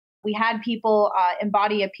We had people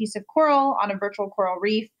embody a piece of coral on a virtual coral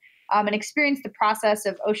reef and experience the process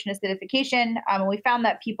of ocean acidification. And we found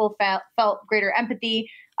that people felt greater empathy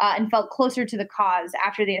and felt closer to the cause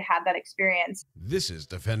after they had had that experience. This is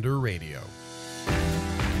Defender Radio.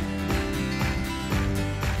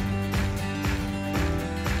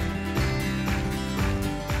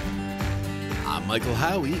 I'm Michael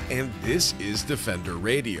Howie, and this is Defender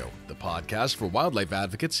Radio, the podcast for wildlife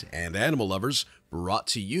advocates and animal lovers, brought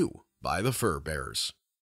to you by the Fur Bearers.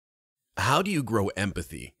 How do you grow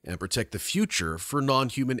empathy and protect the future for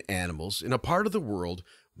non-human animals in a part of the world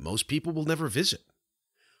most people will never visit?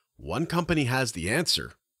 One company has the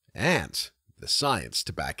answer and the science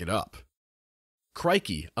to back it up.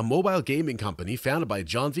 Krikey, a mobile gaming company founded by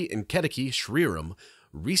Jvani and Ketaki Shriram,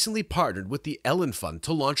 recently partnered with the Ellen Fund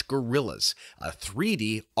to launch Gorillas, a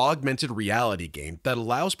 3D augmented reality game that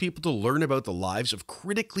allows people to learn about the lives of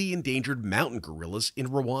critically endangered mountain gorillas in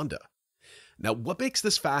Rwanda. Now, what makes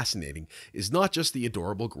this fascinating is not just the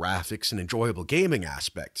adorable graphics and enjoyable gaming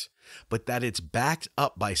aspect, but that it's backed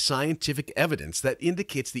up by scientific evidence that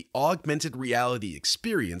indicates the augmented reality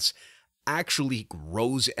experience actually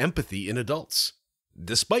grows empathy in adults.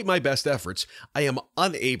 Despite my best efforts, I am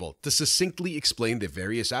unable to succinctly explain the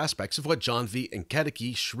various aspects of what Jvani and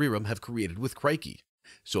Ketaki Shriram have created with Krikey.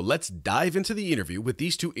 So let's dive into the interview with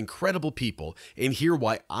these two incredible people and hear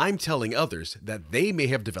why I'm telling others that they may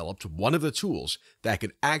have developed one of the tools that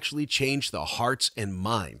could actually change the hearts and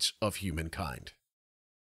minds of humankind.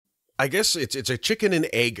 I guess it's a chicken and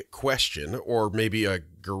egg question, or maybe a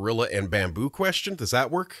gorilla and bamboo question. Does that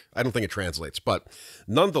work? I don't think it translates, but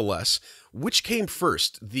nonetheless, which came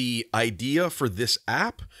first, the idea for this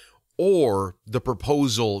app or the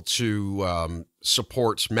proposal to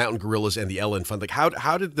support mountain gorillas and the Ellen Fund? Like,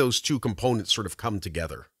 how did those two components sort of come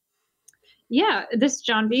together? Yeah, this is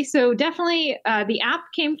Jvani. So definitely the app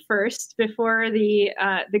came first before the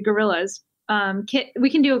gorillas. We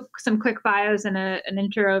can do some quick bios and an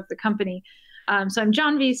intro of the company. So I'm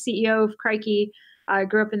Jvani, CEO of Krikey. I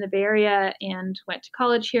grew up in the Bay Area and went to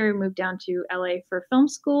college here, moved down to LA for film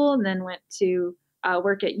school, and then went to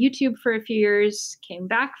work at YouTube for a few years, came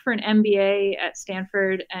back for an MBA at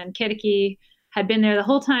Stanford, and Ketaki had been there the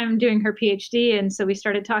whole time doing her PhD. And so we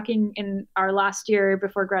started talking in our last year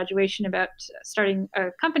before graduation about starting a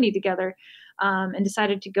company together, and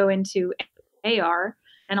decided to go into AR.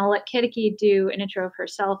 And I'll let Ketaki do an intro of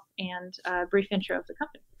herself and a brief intro of the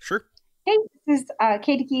company. Sure. Hey, this is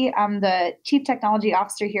Ketaki. I'm the Chief Technology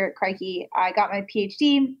Officer here at Krikey. I got my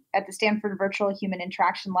PhD at the Stanford Virtual Human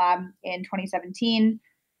Interaction Lab in 2017.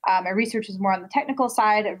 My research was more on the technical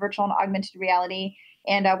side of virtual and augmented reality.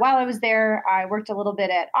 And while I was there, I worked a little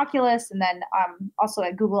bit at Oculus and then also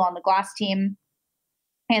at Google on the Glass team.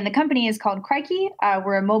 And the company is called Krikey.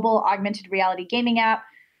 We're a mobile augmented reality gaming app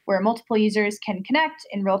where multiple users can connect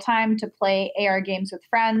in real time to play AR games with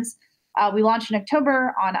friends. We launched in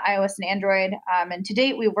October on iOS and Android, and to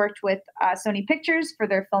date we've worked with Sony Pictures for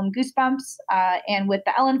their film Goosebumps and with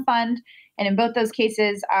the Ellen Fund, and in both those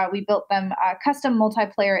cases we built them custom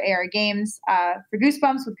multiplayer AR games for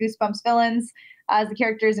Goosebumps with Goosebumps villains as the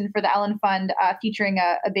characters, and for the Ellen Fund featuring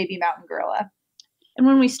a baby mountain gorilla. And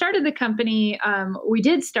when we started the company, we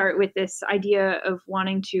did start with this idea of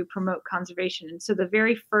wanting to promote conservation. And so the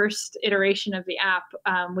very first iteration of the app,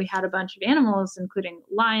 we had a bunch of animals, including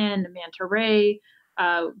lion, manta ray,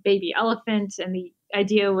 baby elephant. And the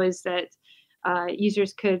idea was that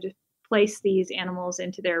users could place these animals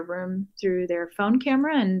into their room through their phone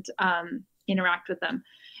camera and interact with them.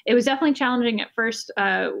 It was definitely challenging at first.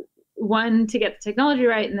 One, to get the technology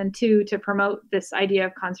right, and then two, to promote this idea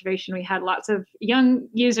of conservation. We had lots of young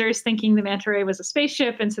users thinking the manta ray was a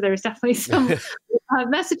spaceship, and so there was definitely some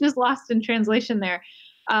messages lost in translation there.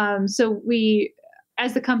 So we,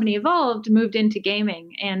 as the company evolved, moved into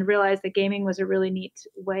gaming and realized that gaming was a really neat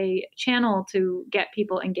channel to get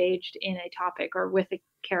people engaged in a topic or with a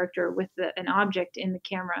character, with an object in the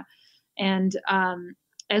camera. And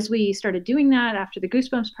as we started doing that after the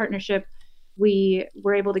Goosebumps partnership, we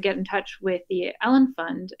were able to get in touch with the Ellen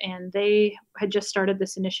Fund, and they had just started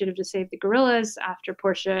this initiative to save the gorillas after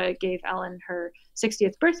Portia gave Ellen her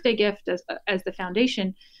 60th birthday gift as the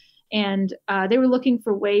foundation. And they were looking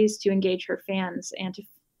for ways to engage her fans, and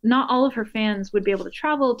not all of her fans would be able to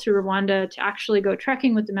travel to Rwanda to actually go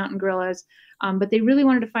trekking with the mountain gorillas, but they really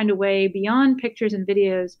wanted to find a way beyond pictures and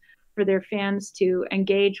videos for their fans to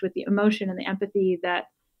engage with the emotion and the empathy that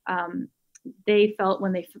they felt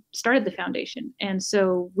when they started the foundation. And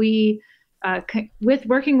so we, with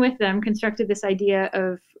working with them, constructed this idea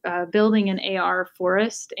of building an AR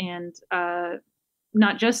forest and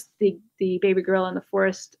not just the baby gorilla in the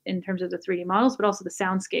forest in terms of the 3D models, but also the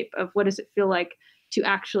soundscape of what does it feel like to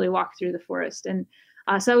actually walk through the forest. And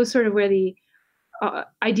so that was sort of where the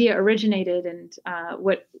idea originated, and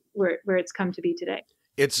where it's come to be today.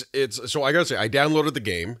 It's so I gotta say, I downloaded the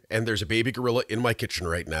game, and there's a baby gorilla in my kitchen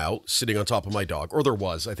right now, sitting on top of my dog, or there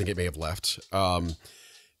was. I think it may have left.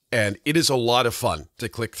 And it is a lot of fun to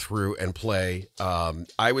click through and play.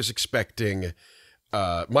 I was expecting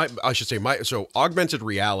so augmented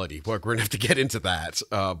reality. Well, we're gonna have to get into that.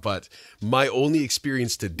 But my only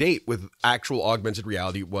experience to date with actual augmented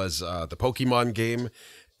reality was the Pokemon game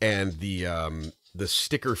and the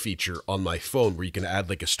sticker feature on my phone where you can add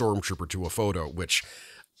like a stormtrooper to a photo, which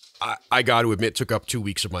I got to admit took up 2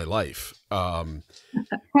 weeks of my life.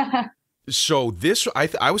 So this,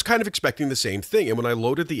 I was kind of expecting the same thing. And when I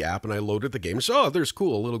loaded the app and I loaded the game, so, there's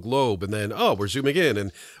cool, a little globe. And then, we're zooming in,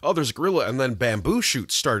 and there's a gorilla. And then bamboo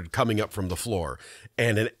shoots started coming up from the floor,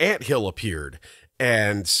 and an anthill appeared,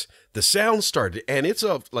 and the sound started. And it's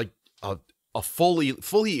a fully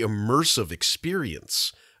immersive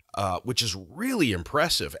experience, which is really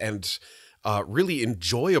impressive and really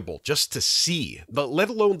enjoyable just to see, but let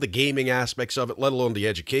alone the gaming aspects of it, let alone the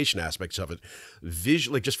education aspects of it.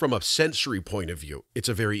 Visually, just from a sensory point of view, it's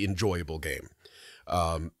a very enjoyable game.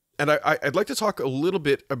 And I'd like to talk a little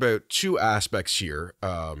bit about two aspects here.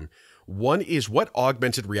 One is what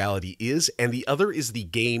augmented reality is, and the other is the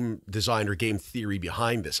game design or game theory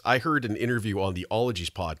behind this. I heard an interview on the Ologies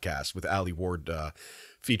podcast with Ali Ward,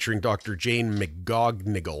 featuring Dr. Jane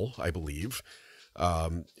McGonigal, I believe,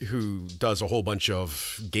 who does a whole bunch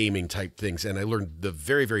of gaming type things. And I learned the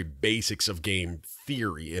very, very basics of game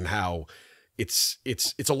theory and how it's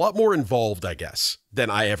a lot more involved, I guess, than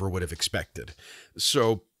I ever would have expected.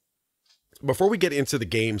 So before we get into the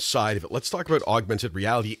game side of it, let's talk about augmented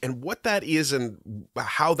reality and what that is and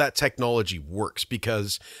how that technology works,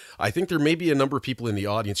 because I think there may be a number of people in the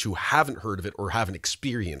audience who haven't heard of it or haven't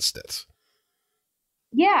experienced it.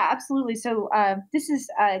 Yeah, absolutely. So this is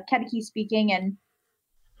Ketaki speaking, and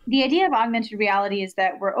the idea of augmented reality is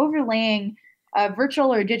that we're overlaying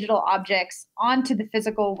virtual or digital objects onto the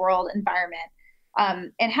physical world environment.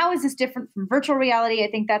 And how is this different from virtual reality?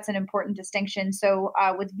 I think that's an important distinction. So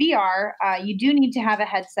with VR, you do need to have a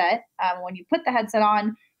headset. When you put the headset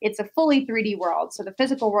on, it's a fully 3D world. So the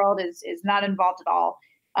physical world is not involved at all.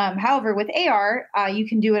 However, with AR, you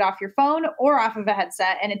can do it off your phone or off of a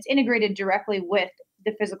headset, and it's integrated directly with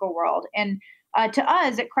the physical world. And to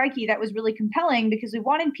us at Krikey, that was really compelling because we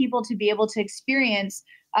wanted people to be able to experience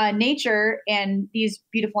nature and these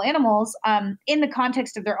beautiful animals in the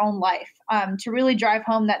context of their own life, to really drive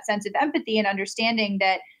home that sense of empathy and understanding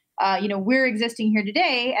that we're existing here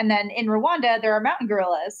today, and then in Rwanda there are mountain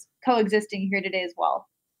gorillas coexisting here today as well.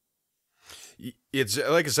 It's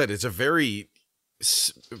like I said, it's a very,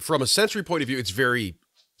 from a sensory point of view, it's very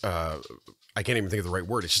I can't even think of the right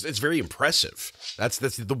word. It's very impressive. That's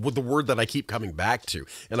the word that I keep coming back to.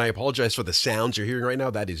 And I apologize for the sounds you're hearing right now.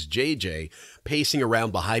 That is JJ pacing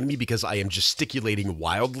around behind me because I am gesticulating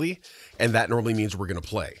wildly, and that normally means we're going to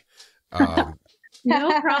play.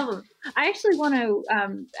 No problem. I actually want to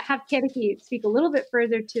have Ketaki speak a little bit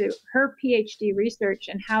further to her PhD research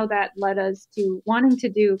and how that led us to wanting to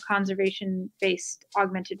do conservation-based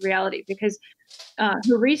augmented reality, because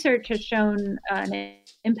her research has shown an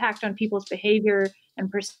impact on people's behavior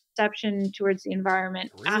and perception towards the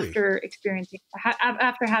environment after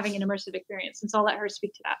having an immersive experience. And so I'll let her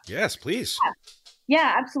speak to that. Yes, please.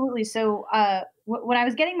 Yeah, absolutely. So when I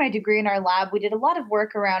was getting my degree in our lab, we did a lot of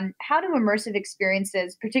work around how do immersive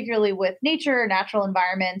experiences, particularly with nature, natural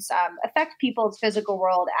environments, affect people's physical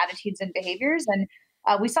world attitudes and behaviors. And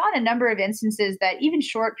we saw in a number of instances that even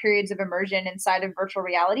short periods of immersion inside of virtual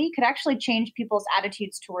reality could actually change people's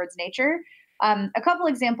attitudes towards nature. A couple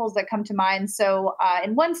examples that come to mind. So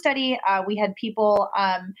in one study, we had people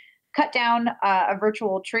cut down a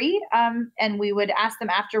virtual tree, and we would ask them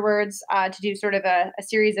afterwards to do sort of a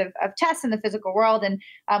series of tests in the physical world. And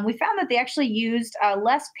we found that they actually used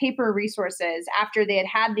less paper resources after they had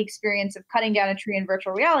had the experience of cutting down a tree in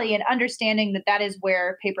virtual reality and understanding that that is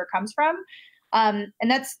where paper comes from. And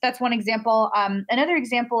that's one example. Another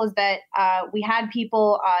example is that we had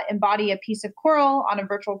people embody a piece of coral on a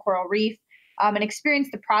virtual coral reef, and experience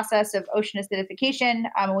the process of ocean acidification.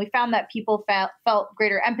 And we found that people felt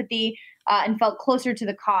greater empathy and felt closer to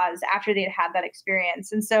the cause after they had that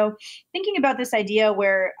experience. And so thinking about this idea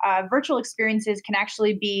where virtual experiences can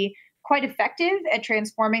actually be quite effective at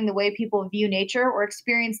transforming the way people view nature or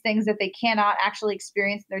experience things that they cannot actually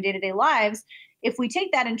experience in their day-to-day lives, if we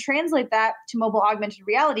take that and translate that to mobile augmented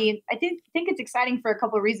reality, I think it's exciting for a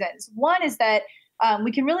couple of reasons. One is that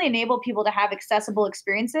we can really enable people to have accessible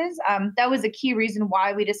experiences. That was a key reason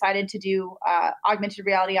why we decided to do augmented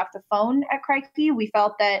reality off the phone at Krikey. We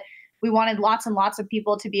felt that we wanted lots and lots of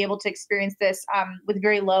people to be able to experience this with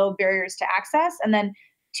very low barriers to access. And then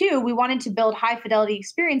two, we wanted to build high fidelity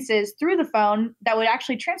experiences through the phone that would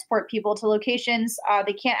actually transport people to locations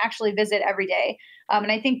they can't actually visit every day.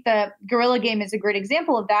 And I think the gorilla game is a great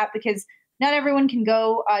example of that, because not everyone can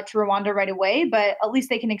go to Rwanda right away, but at least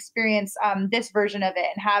they can experience this version of it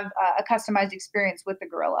and have a customized experience with the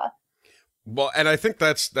gorilla. Well, and I think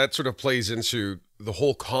that sort of plays into the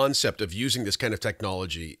whole concept of using this kind of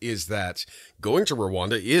technology, is that going to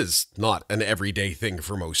Rwanda is not an everyday thing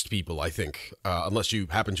for most people, I think, unless you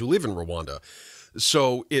happen to live in Rwanda.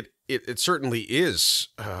 So it certainly is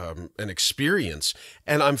an experience.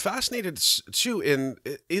 And I'm fascinated too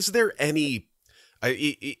is there any,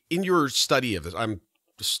 in your study of this, I'm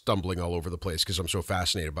stumbling all over the place because I'm so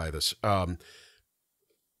fascinated by this.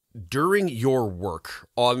 During your work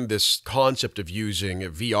on this concept of using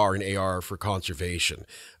VR and AR for conservation,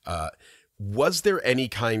 was there any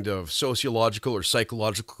kind of sociological or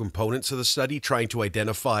psychological component to the study, trying to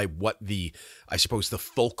identify what I suppose the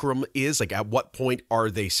fulcrum is? Like, at what point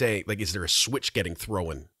are they saying, like, is there a switch getting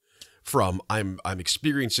thrown from I'm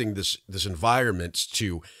experiencing this environment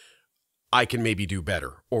to I can maybe do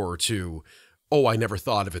better, or to, oh, I never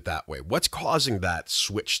thought of it that way? What's causing that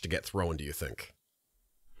switch to get thrown, do you think?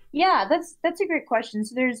 Yeah, that's a great question.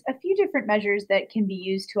 So there's a few different measures that can be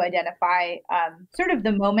used to identify sort of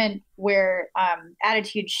the moment where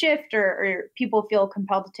attitudes shift or people feel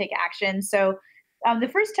compelled to take action. So the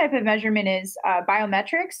first type of measurement is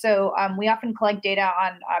biometrics. So we often collect data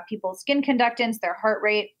on people's skin conductance, their heart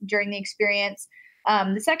rate during the experience.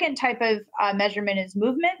 The second type of measurement is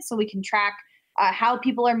movement. So we can track how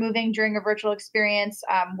people are moving during a virtual experience,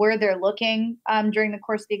 where they're looking during the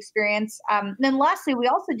course of the experience. And then lastly, we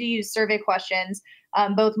also do use survey questions,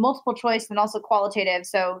 both multiple choice and also qualitative.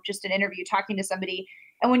 So just an interview, talking to somebody.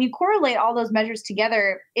 And when you correlate all those measures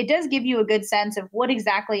together, it does give you a good sense of what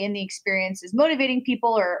exactly in the experience is motivating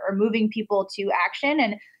people or moving people to action.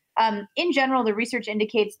 And in general, the research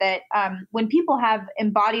indicates that when people have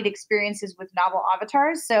embodied experiences with novel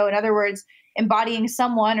avatars, so in other words, embodying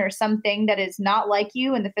someone or something that is not like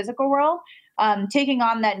you in the physical world, taking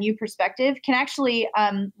on that new perspective can actually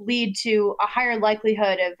lead to a higher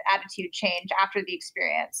likelihood of attitude change after the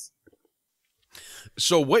experience.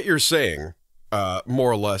 So what you're saying,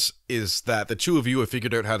 more or less, is that the two of you have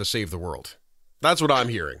figured out how to save the world. That's what I'm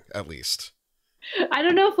hearing, at least. I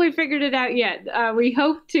don't know if we figured it out yet. We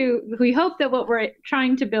hope that what we're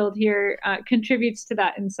trying to build here contributes to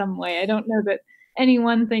that in some way. I don't know that any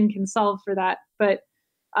one thing can solve for that, but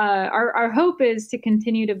our hope is to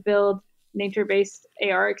continue to build nature-based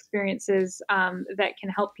AR experiences that can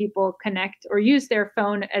help people connect or use their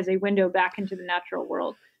phone as a window back into the natural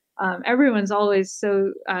world. Everyone's always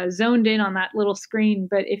so zoned in on that little screen,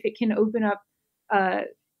 but if it can open up,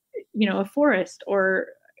 a forest or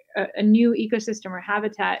a new ecosystem or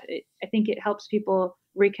habitat, I think it helps people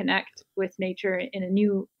reconnect with nature in a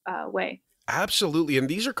new way. Absolutely. And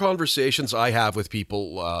these are conversations I have with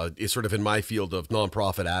people sort of in my field of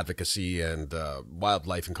nonprofit advocacy and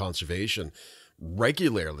wildlife and conservation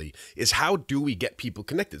regularly, is how do we get people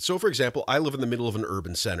connected? So, for example, I live in the middle of an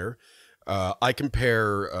urban center. I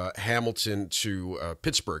compare Hamilton to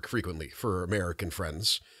Pittsburgh frequently for American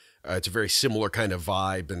friends. It's a very similar kind of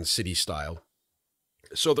vibe and city style.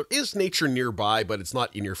 So there is nature nearby, but it's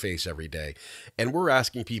not in your face every day. And we're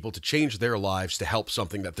asking people to change their lives to help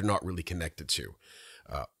something that they're not really connected to.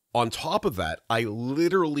 On top of that, I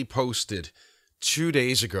literally posted 2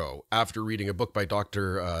 days ago, after reading a book by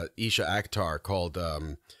Dr. Isha Akhtar called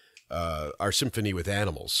Our Symphony with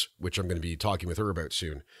Animals, which I'm going to be talking with her about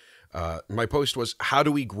soon. My post was, how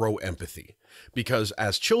do we grow empathy? Because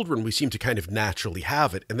as children, we seem to kind of naturally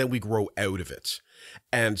have it, and then we grow out of it.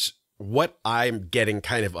 And what I'm getting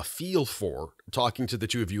kind of a feel for, talking to the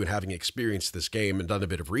two of you and having experienced this game and done a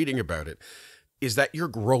bit of reading about it, is that you're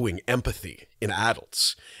growing empathy in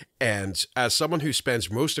adults. And as someone who spends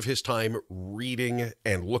most of his time reading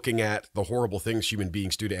and looking at the horrible things human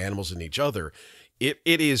beings do to animals and each other, it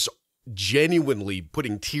is genuinely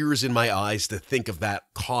putting tears in my eyes to think of that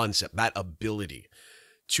concept, that ability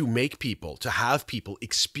to make people, to have people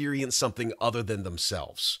experience something other than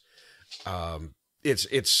themselves.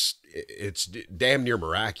 It's damn near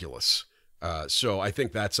miraculous. So I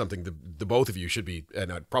think that's something the both of you should be,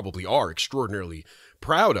 and probably are, extraordinarily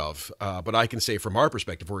proud of. But I can say from our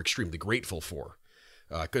perspective, we're extremely grateful for,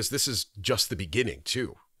 because this is just the beginning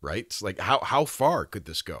too, right? It's like, how far could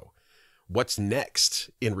this go? what's next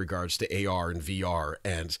in regards to AR and VR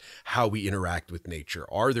and how we interact with nature?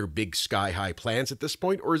 Are there big sky-high plans at this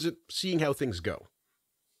point, or is it seeing how things go?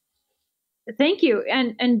 Thank you.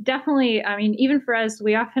 And definitely, I mean, even for us,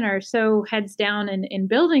 we often are so heads down in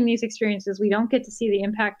building these experiences, we don't get to see the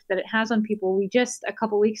impact that it has on people. We just, a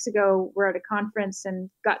couple weeks ago, were at a conference and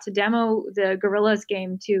got to demo the Gorillas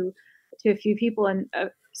game to a few people. And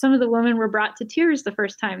some of the women were brought to tears the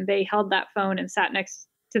first time they held that phone and sat next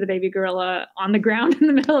to the baby gorilla on the ground in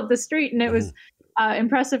the middle of the street. And it was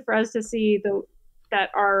impressive for us to see that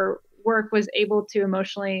our work was able to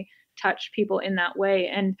emotionally touch people in that way.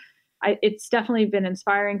 And it's definitely been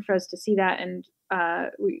inspiring for us to see that, and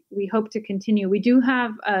we hope to continue. We do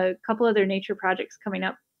have a couple other nature projects coming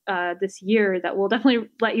up this year that we'll definitely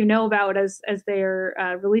let you know about as their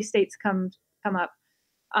release dates come up.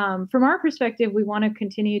 From our perspective, we want to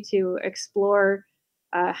continue to explore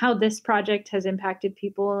how this project has impacted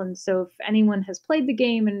people, and so if anyone has played the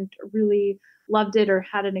game and really loved it or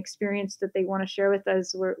had an experience that they want to share with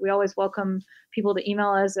us, we always welcome people to email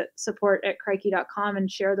us at support@krikey.com and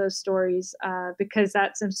share those stories, because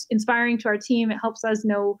that's inspiring to our team. It helps us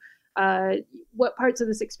know what parts of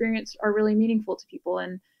this experience are really meaningful to people,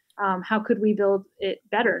 and how could we build it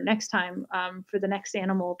better next time for the next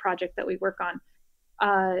animal project that we work on.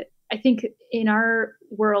 I think in our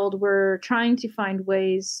world, we're trying to find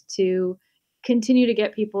ways to continue to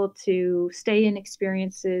get people to stay in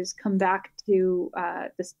experiences, come back to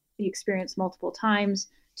the experience multiple times,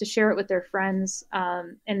 to share it with their friends.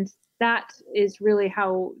 And that is really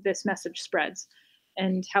how this message spreads,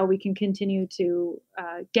 and how we can continue to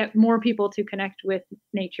get more people to connect with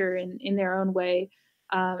nature in their own way.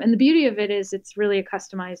 And the beauty of it is it's really a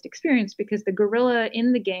customized experience, because the gorilla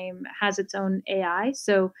in the game has its own AI.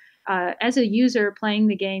 So as a user playing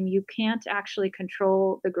the game, you can't actually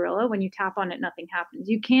control the gorilla. When you tap on it, nothing happens.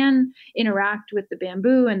 You can interact with the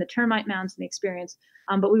bamboo and the termite mounds in the experience,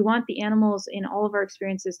 but we want the animals in all of our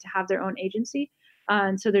experiences to have their own agency.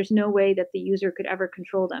 And so there's no way that the user could ever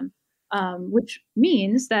control them, which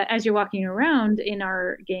means that as you're walking around in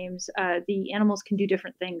our games, the animals can do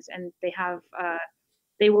different things, and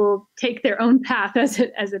they will take their own path as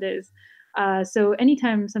it is. So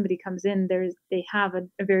anytime somebody comes in, they have a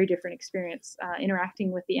very different experience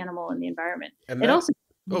interacting with the animal and the environment. And it also.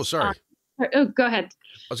 Oh, sorry. Go ahead.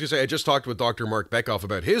 I was going to say, I just talked with Dr. Mark Beckhoff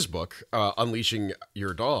about his book, Unleashing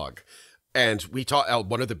Your Dog. And we taught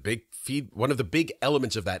one of the big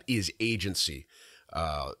elements of that is agency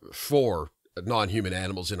for non-human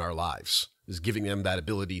animals in our lives, is giving them that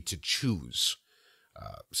ability to choose.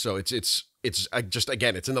 So it's just,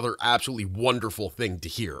 again, it's another absolutely wonderful thing to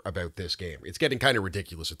hear about this game. It's getting kind of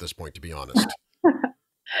ridiculous at this point, to be honest.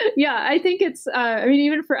 Yeah, I think it's, I mean,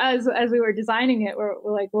 even for us, as we were designing it, we're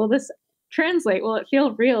like, will this translate? Will it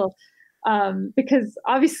feel real? Because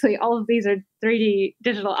obviously all of these are 3D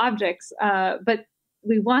digital objects, but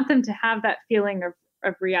we want them to have that feeling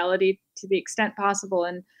of reality to the extent possible.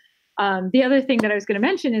 And the other thing that I was going to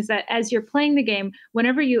mention is that as you're playing the game,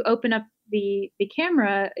 whenever you open up the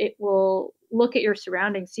camera, it will look at your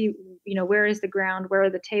surroundings, see, where is the ground, where are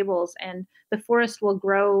the tables, and the forest will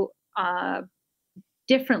grow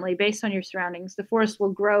differently based on your surroundings. The forest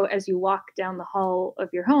will grow as you walk down the hall of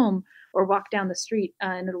your home or walk down the street,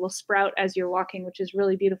 and it will sprout as you're walking, which is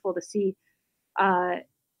really beautiful to see. And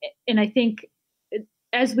I think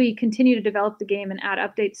as we continue to develop the game and add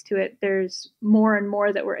updates to it, there's more and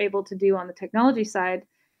more that we're able to do on the technology side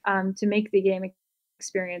to make the game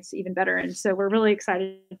experience even better. And so we're really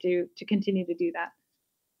excited to continue to do that.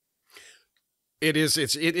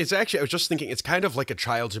 It's actually, I was just thinking, it's kind of like a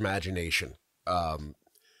child's imagination.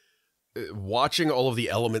 Watching all of the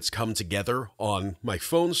elements come together on my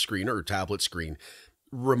phone screen or tablet screen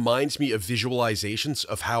reminds me of visualizations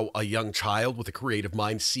of how a young child with a creative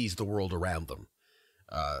mind sees the world around them.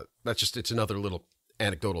 It's another little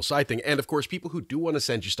anecdotal side thing. And of course, people who do want to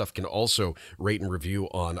send you stuff can also rate and review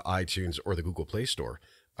on iTunes or the Google Play Store.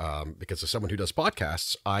 Because as someone who does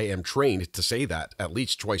podcasts, I am trained to say that at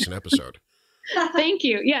least twice an episode. Thank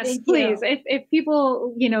you. Yes, please. If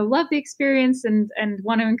people, love the experience and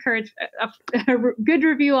want to encourage, a good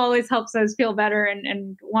review always helps us feel better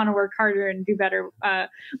and want to work harder and do better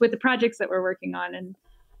with the projects that we're working on. And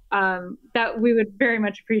that we would very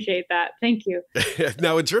much appreciate that. Thank you.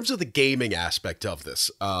 Now, in terms of the gaming aspect of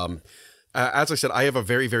this, as I said, I have a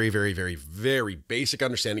very, very, very, very, very basic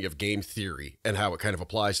understanding of game theory and how it kind of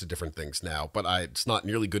applies to different things now, but it's not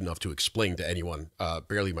nearly good enough to explain to anyone,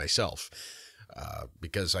 barely myself,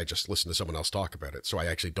 because I just listen to someone else talk about it. So I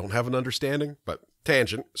actually don't have an understanding, but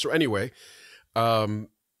tangent. So anyway,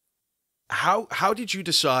 how did you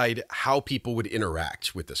decide how people would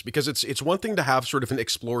interact with this? Because it's one thing to have sort of an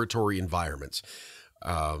exploratory environment,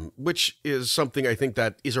 which is something I think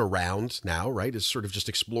that is around now, right? Is sort of just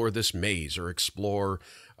explore this maze or explore,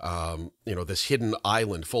 this hidden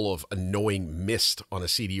island full of annoying mist on a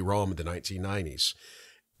CD-ROM in the 1990s.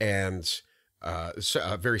 And so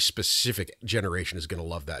a very specific generation is going to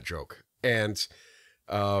love that joke. And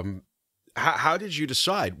how did you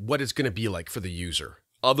decide what it's going to be like for the user?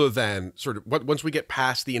 Other than sort of once we get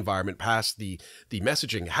past the environment, past the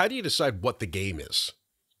messaging, how do you decide what the game is?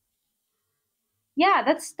 Yeah,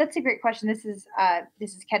 that's a great question. This is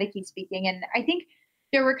Ketaki speaking, and I think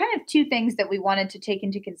there were kind of two things that we wanted to take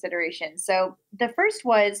into consideration. So the first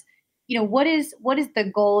was, what is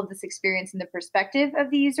the goal of this experience in the perspective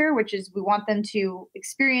of the user, which is we want them to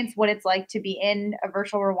experience what it's like to be in a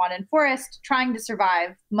virtual Rwandan forest, trying to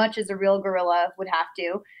survive, much as a real gorilla would have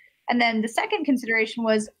to. And then the second consideration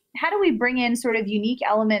was, how do we bring in sort of unique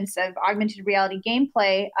elements of augmented reality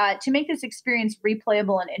gameplay to make this experience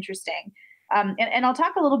replayable and interesting? And I'll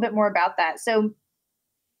talk a little bit more about that. So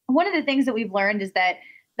one of the things that we've learned is that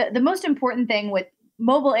the most important thing with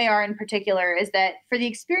mobile AR in particular is that for the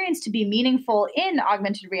experience to be meaningful in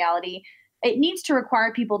augmented reality, it needs to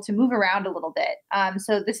require people to move around a little bit.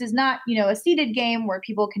 So this is not, a seated game where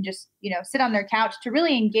people can just, sit on their couch. To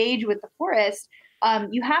really engage with the forest,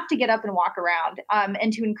 you have to get up and walk around.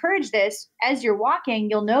 And to encourage this, as you're walking,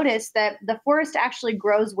 you'll notice that the forest actually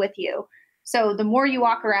grows with you. So the more you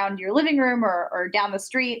walk around your living room or down the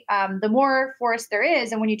street, the more forest there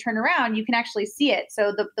is. And when you turn around, you can actually see it.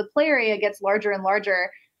 So the play area gets larger and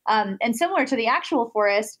larger. And similar to the actual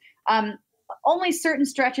forest, only certain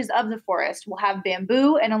stretches of the forest will have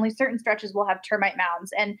bamboo and only certain stretches will have termite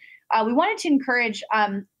mounds. And we wanted to encourage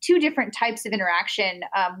two different types of interaction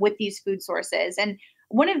with these food sources. And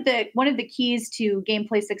one of the keys to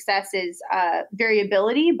gameplay success is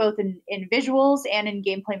variability, both in visuals and in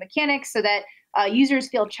gameplay mechanics, so that users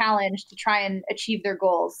feel challenged to try and achieve their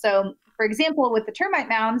goals. So, for example, with the termite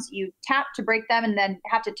mounds, you tap to break them and then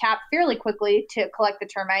have to tap fairly quickly to collect the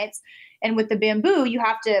termites. And with the bamboo, you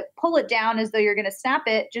have to pull it down as though you're going to snap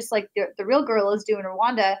it, just like the real gorillas do in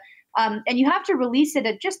Rwanda. And you have to release it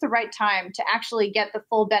at just the right time to actually get the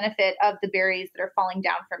full benefit of the berries that are falling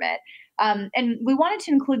down from it. And we wanted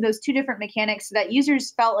to include those two different mechanics so that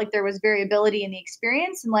users felt like there was variability in the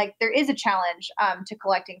experience and like there is a challenge to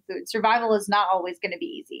collecting food. Survival is not always going to be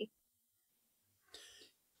easy.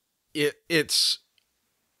 It's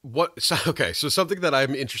what, so, okay. So something that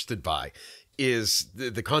I'm interested by is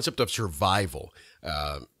the concept of survival.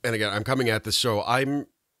 And again, I'm coming at this, so I'm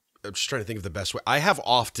just trying to think of the best way. I have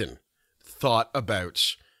often thought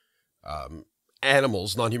about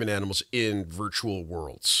animals, non-human animals in virtual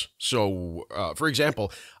worlds. So, for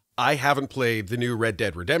example, I haven't played the new Red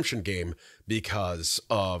Dead Redemption game because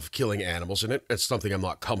of killing animals in it. It's something I'm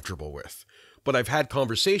not comfortable with. But I've had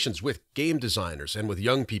conversations with game designers and with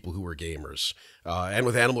young people who are gamers and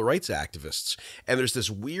with animal rights activists. And there's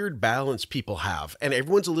this weird balance people have, and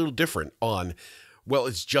everyone's a little different on, well,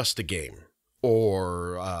 it's just a game.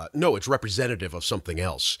 Or, no, it's representative of something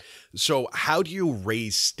else. So how do you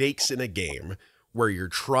raise stakes in a game where you're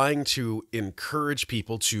trying to encourage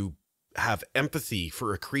people to have empathy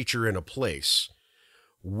for a creature in a place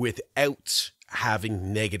without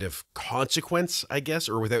having negative consequence, I guess,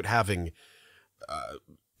 or without having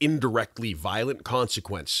indirectly violent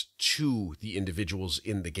consequence to the individuals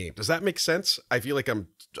in the game? Does that make sense? I feel like I'm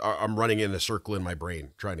running in a circle in my brain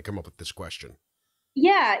trying to come up with this question.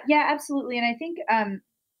 Yeah, absolutely. And I think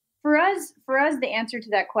for us, the answer to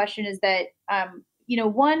that question is that,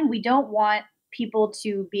 one, we don't want people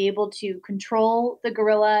to be able to control the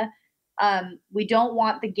gorilla. We don't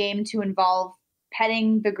want the game to involve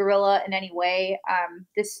petting the gorilla in any way.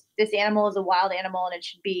 This animal is a wild animal and it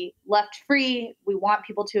should be left free. We want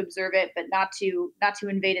people to observe it, but not to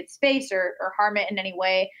invade its space or harm it in any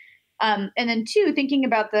way. And then two, thinking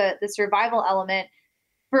about the survival element.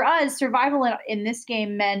 For us, survival in this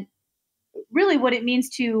game meant really what it means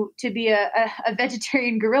to be a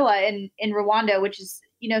vegetarian gorilla in Rwanda, which is,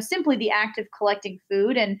 simply the act of collecting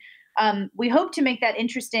food. And we hope to make that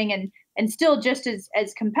interesting and still just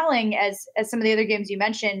as compelling as some of the other games you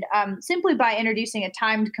mentioned, simply by introducing a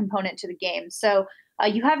timed component to the game. So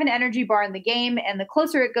you have an energy bar in the game, and the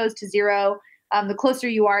closer it goes to zero, the closer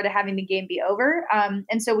you are to having the game be over.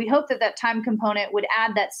 And so we hope that time component would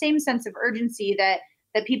add that same sense of urgency that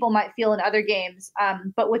people might feel in other games,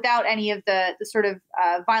 but without any of the sort of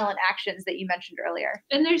violent actions that you mentioned earlier.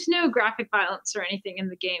 And there's no graphic violence or anything in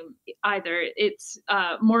the game either. It's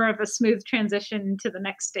more of a smooth transition to the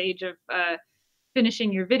next stage of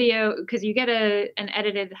finishing your video, because you get an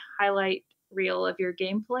edited highlight reel of your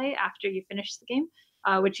gameplay after you finish the game,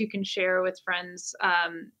 which you can share with friends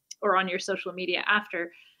or on your social media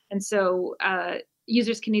after. And so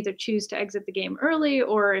users can either choose to exit the game early,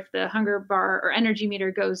 or if the hunger bar or energy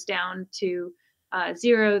meter goes down to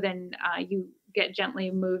 0, then you get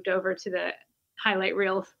gently moved over to the highlight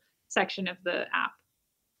reel section of the app.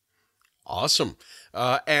 Awesome.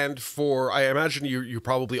 And I imagine you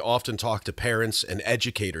probably often talk to parents and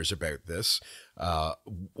educators about this.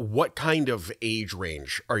 What kind of age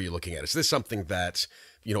range are you looking at? Is this something that,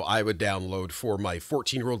 I would download for my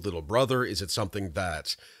 14-year-old little brother? Is it something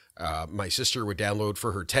that my sister would download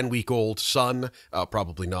for her 10-week-old son?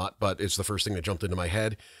 Probably not, but it's the first thing that jumped into my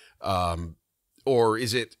head. Or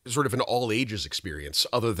is it sort of an all ages experience,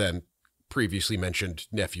 other than previously mentioned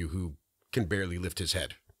nephew who can barely lift his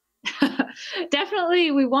head?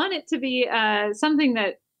 Definitely, we want it to be something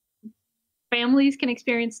that families can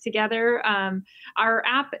experience together. Our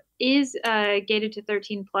app is gated to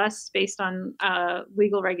 13 plus based on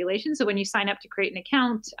legal regulations. So when you sign up to create an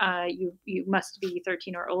account, you must be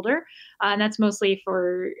 13 or older, and that's mostly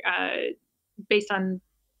for based on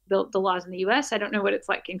the laws in the U.S. I don't know what it's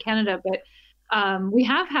like in Canada, but we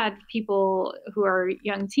have had people who are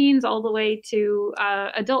young teens all the way to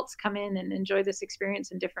adults come in and enjoy this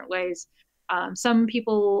experience in different ways. Some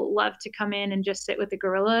people love to come in and just sit with the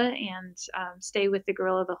gorilla and stay with the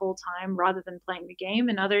gorilla the whole time rather than playing the game.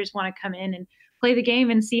 And others want to come in and play the game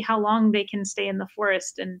and see how long they can stay in the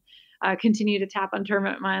forest and continue to tap on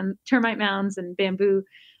termite mounds and bamboo.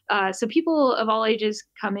 So people of all ages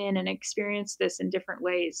come in and experience this in different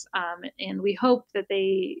ways. And we hope that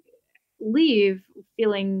they leave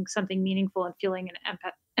feeling something meaningful and feeling an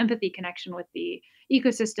empathy connection with the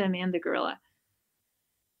ecosystem and the gorilla.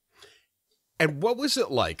 And what was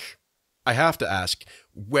it like, I have to ask,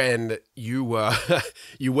 when you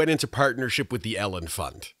you went into partnership with the Ellen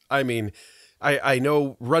Fund? I mean, I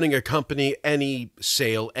know running a company, any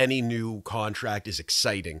sale, any new contract is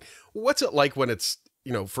exciting. What's it like when it's,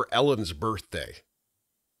 for Ellen's birthday?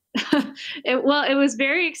 It was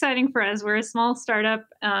very exciting for us. We're a small startup,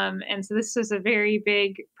 and so this was a very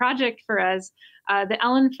big project for us. The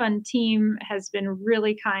Ellen Fund team has been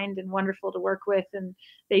really kind and wonderful to work with, and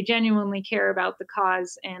they genuinely care about the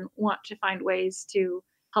cause and want to find ways to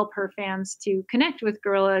help her fans to connect with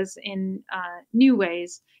gorillas in new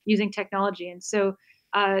ways using technology. And so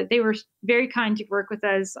they were very kind to work with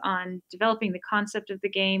us on developing the concept of the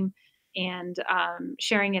game and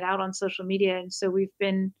sharing it out on social media. And so we've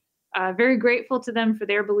been very grateful to them for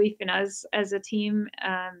their belief in us as a team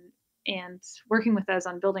and working with us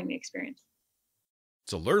on building the experience.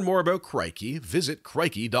 To learn more about Krikey, visit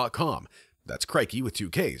Krikey.com. That's Krikey with 2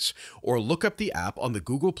 Ks. Or look up the app on the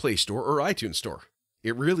Google Play Store or iTunes Store.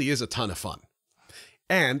 It really is a ton of fun.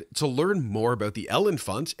 And to learn more about the Ellen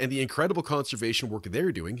Fund and the incredible conservation work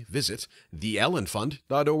they're doing, visit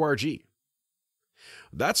theellenfund.org.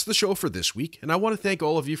 That's the show for this week, and I want to thank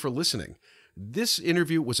all of you for listening. This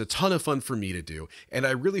interview was a ton of fun for me to do, and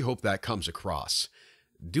I really hope that comes across.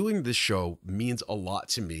 Doing this show means a lot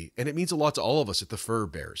to me, and it means a lot to all of us at the Fur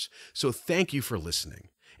Bears. So thank you for listening.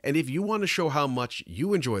 And if you want to show how much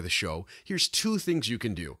you enjoy the show, here's 2 things you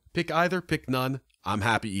can do. Pick either, pick none. I'm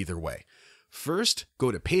happy either way. First,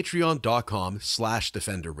 go to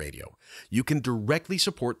patreon.com/DefenderRadio. You can directly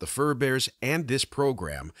support the Fur Bears and this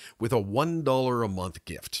program with a $1 a month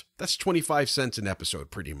gift. That's 25 cents an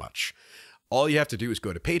episode, pretty much. All you have to do is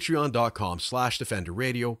go to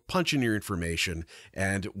patreon.com/DefenderRadio, punch in your information,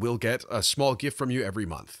 and we'll get a small gift from you every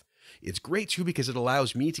month. It's great too because it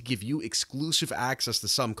allows me to give you exclusive access to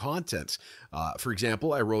some content. For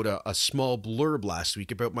example, I wrote a small blurb last week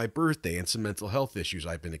about my birthday and some mental health issues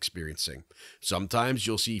I've been experiencing. Sometimes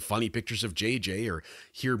you'll see funny pictures of JJ or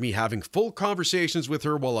hear me having full conversations with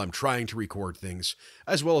her while I'm trying to record things,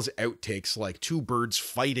 as well as outtakes like 2 birds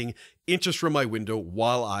fighting inches from my window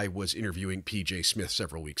while I was interviewing PJ Smith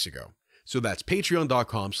several weeks ago. So that's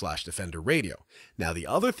patreon.com/DefenderRadio. Now, the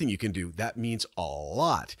other thing you can do that means a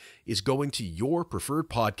lot is going to your preferred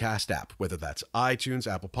podcast app, whether that's iTunes,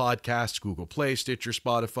 Apple Podcasts, Google Play, Stitcher,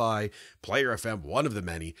 Spotify, Player FM, one of the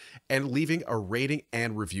many, and leaving a rating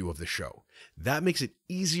and review of the show. That makes it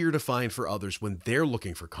easier to find for others when they're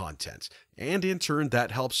looking for content. And in turn,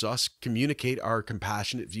 that helps us communicate our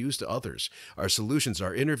compassionate views to others, our solutions,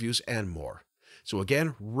 our interviews, and more. So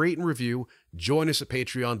again, rate and review, join us at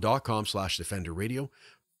patreon.com/DefenderRadio,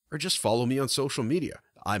 or just follow me on social media.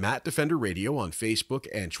 I'm at Defender Radio on Facebook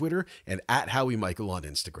and Twitter, and at Howie Michael on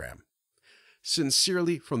Instagram.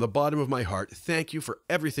 Sincerely, from the bottom of my heart, thank you for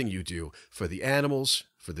everything you do for the animals,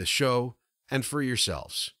 for this show, and for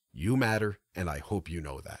yourselves. You matter, and I hope you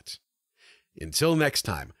know that. Until next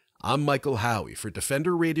time, I'm Michael Howie for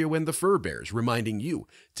Defender Radio and the Fur Bears, reminding you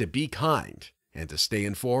to be kind and to stay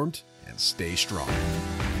informed and stay strong.